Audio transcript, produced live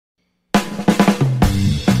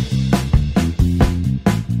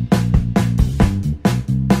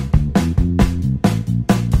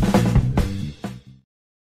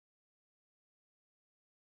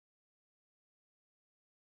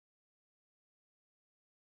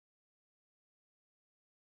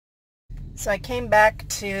So I came back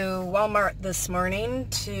to Walmart this morning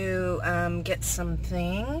to get some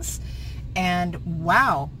things, and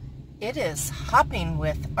wow, it is hopping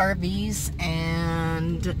with RVs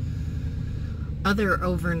and other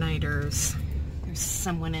overnighters. There's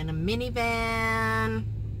someone in a minivan,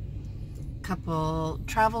 a couple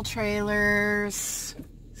travel trailers,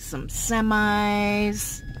 some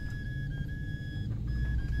semis.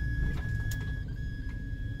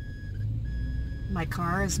 My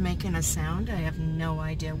car is making a sound. I have no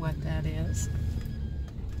idea what that is.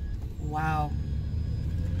 Wow.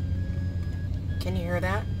 Can you hear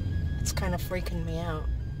that? It's kind of freaking me out.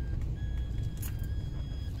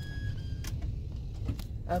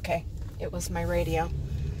 Okay, it was my radio.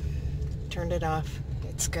 Turned it off.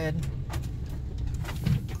 It's good.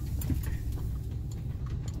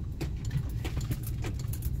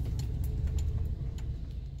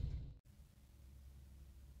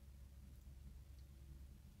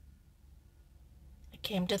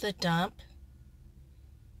 Came to the dump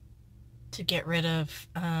to get rid of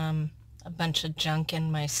a bunch of junk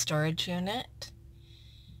in my storage unit,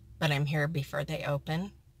 but I'm here before they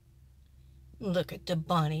open. Look at the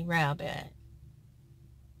bunny rabbit.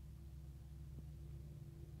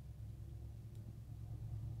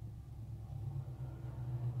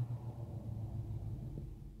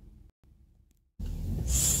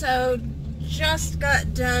 So just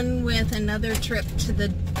got done with another trip to the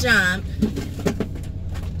dump.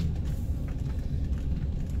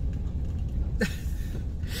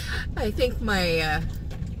 I think my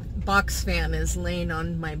box fan is laying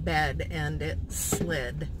on my bed and it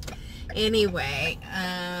slid. Anyway,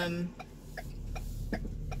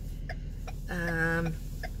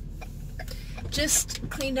 just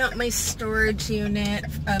cleaned out my storage unit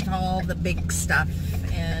of all the big stuff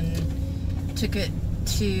and took it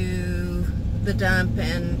to the dump,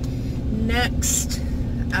 and next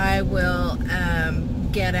I will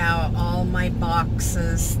get out all my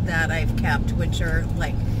boxes that I've kept, which are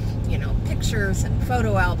like, you know, pictures and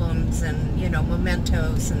photo albums and, you know,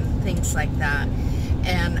 mementos and things like that.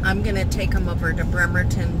 And I'm going to take them over to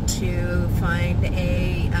Bremerton to find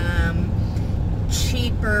a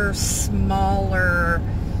cheaper, smaller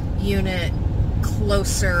unit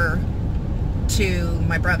closer to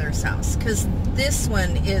my brother's house. Because this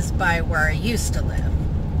one is by where I used to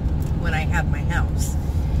live when I had my house.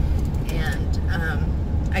 And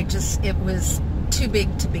it was too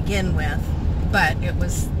big to begin with, but it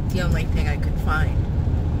was the only thing I could find.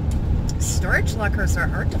 Storage lockers are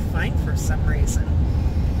hard to find for some reason.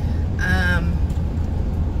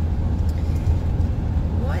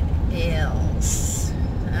 What else?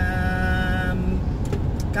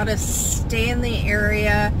 Gotta stay in the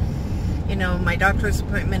area. You know, my doctor's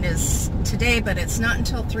appointment is today, but it's not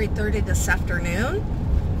until 3:30 this afternoon.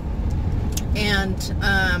 And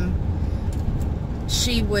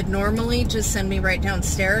she would normally just send me right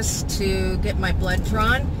downstairs to get my blood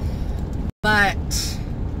drawn, but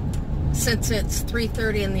since it's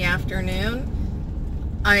 3:30 in the afternoon,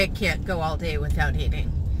 I can't go all day without eating.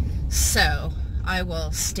 So I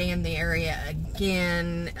will stay in the area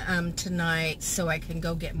again tonight so I can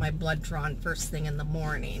go get my blood drawn first thing in the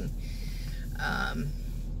morning.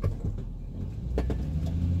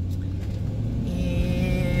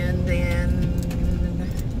 And then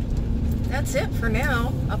that's it for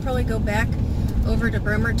now. I'll probably go back over to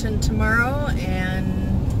Bremerton tomorrow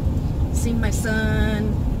and see my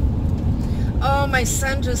son. Oh, my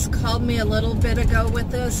son just called me a little bit ago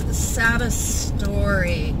with this saddest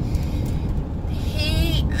story.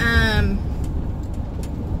 He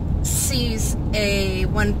sees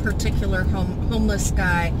one particular homeless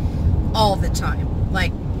guy all the time,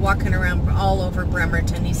 like walking around all over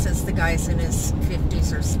Bremerton. He says the guy's in his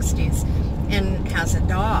 50s or 60s and has a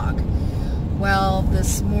dog. Well,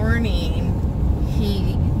 this morning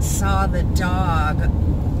he saw the dog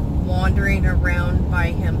wandering around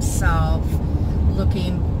by himself,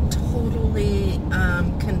 looking totally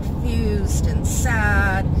confused and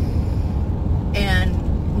sad,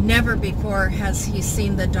 and never before has he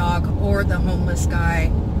seen the dog or the homeless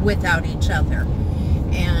guy without each other.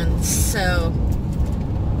 And so,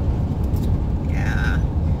 yeah,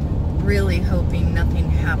 really hoping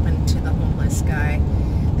nothing happened to the homeless guy.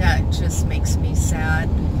 That just makes me sad.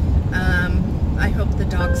 I hope the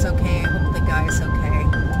dog's okay. I hope the guy's okay.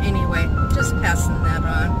 Anyway, just passing that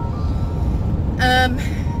on.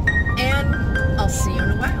 And I'll see you in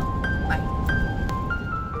a while. Bye.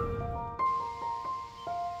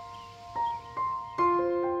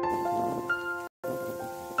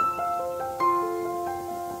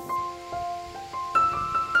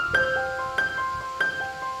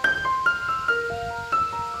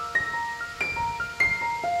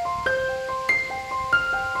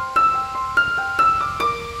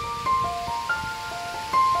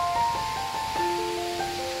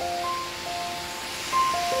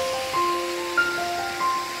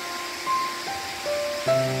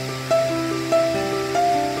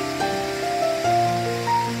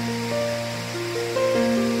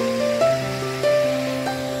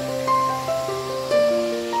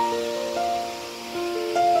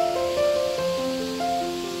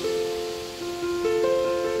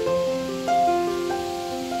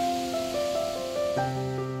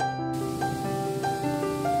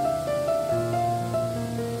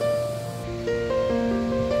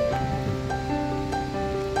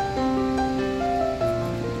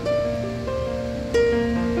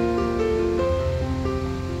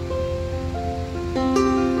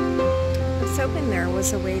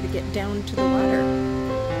 was a way to get down to the water.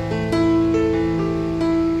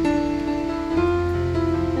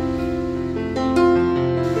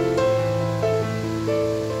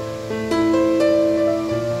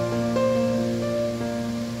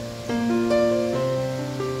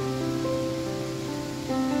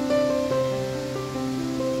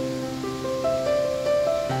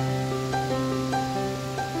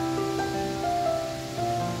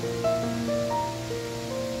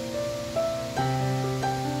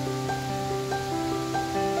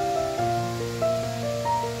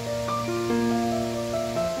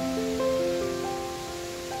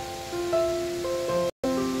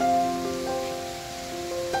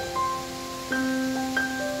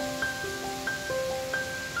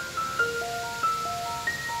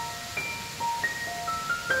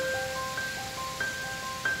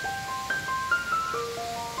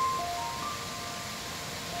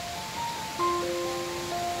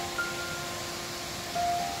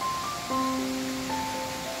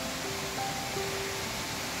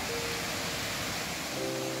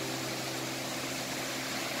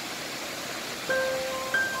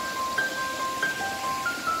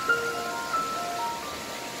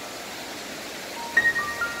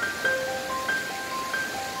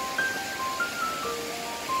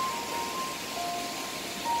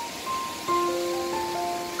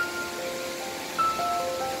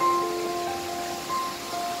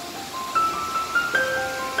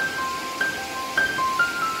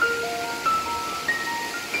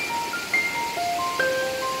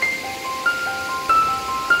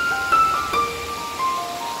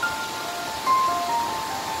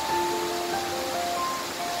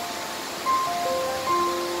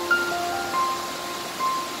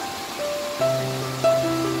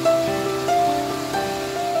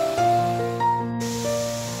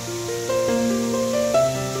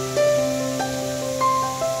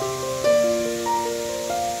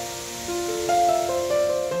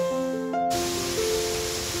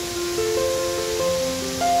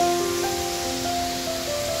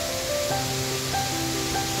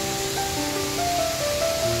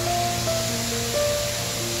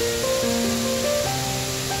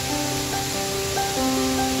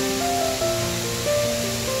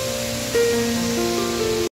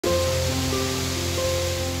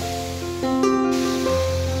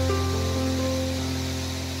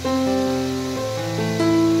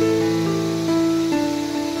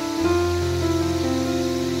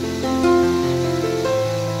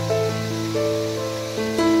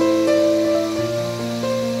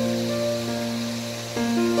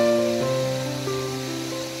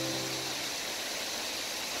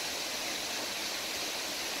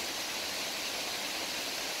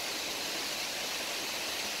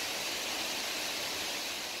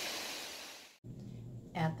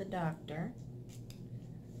 At the doctor,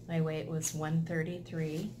 my weight was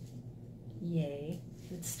 133. Yay.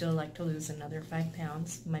 I'd still like to lose another 5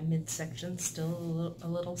 pounds. My midsection's still a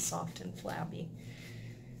little soft and flabby.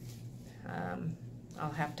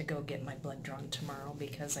 I'll have to go get my blood drawn tomorrow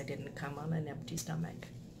because I didn't come on an empty stomach.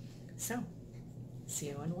 So, see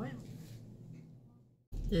you in a while.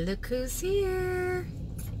 Look who's here.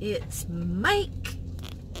 It's Mike.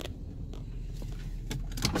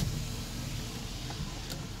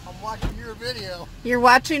 I'm watching your video. You're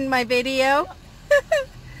watching my video?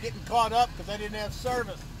 Getting caught up because I didn't have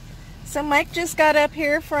service. So Mike just got up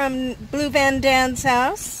here from Blue Van Dan's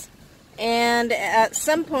house, and at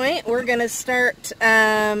some point we're going to start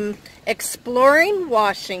exploring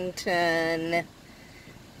Washington.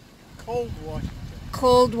 Cold Washington.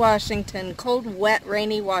 Cold Washington. Cold, wet,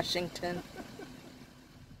 rainy Washington.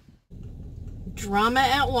 Drama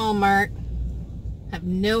at Walmart. Have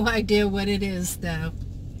no idea what it is though.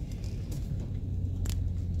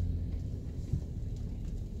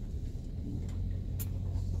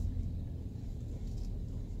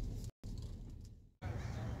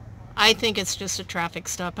 I think it's just a traffic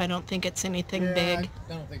stop. I don't think it's anything big.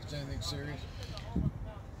 I don't think it's anything serious.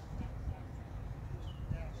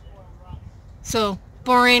 So,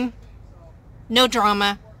 boring, no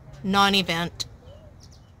drama, non-event.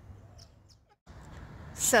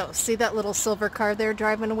 So, see that little silver car there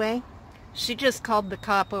driving away? She just called the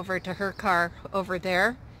cop over to her car over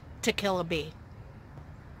there to kill a bee.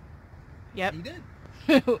 Yep. You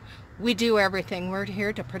did. We do everything. We're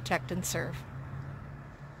here to protect and serve.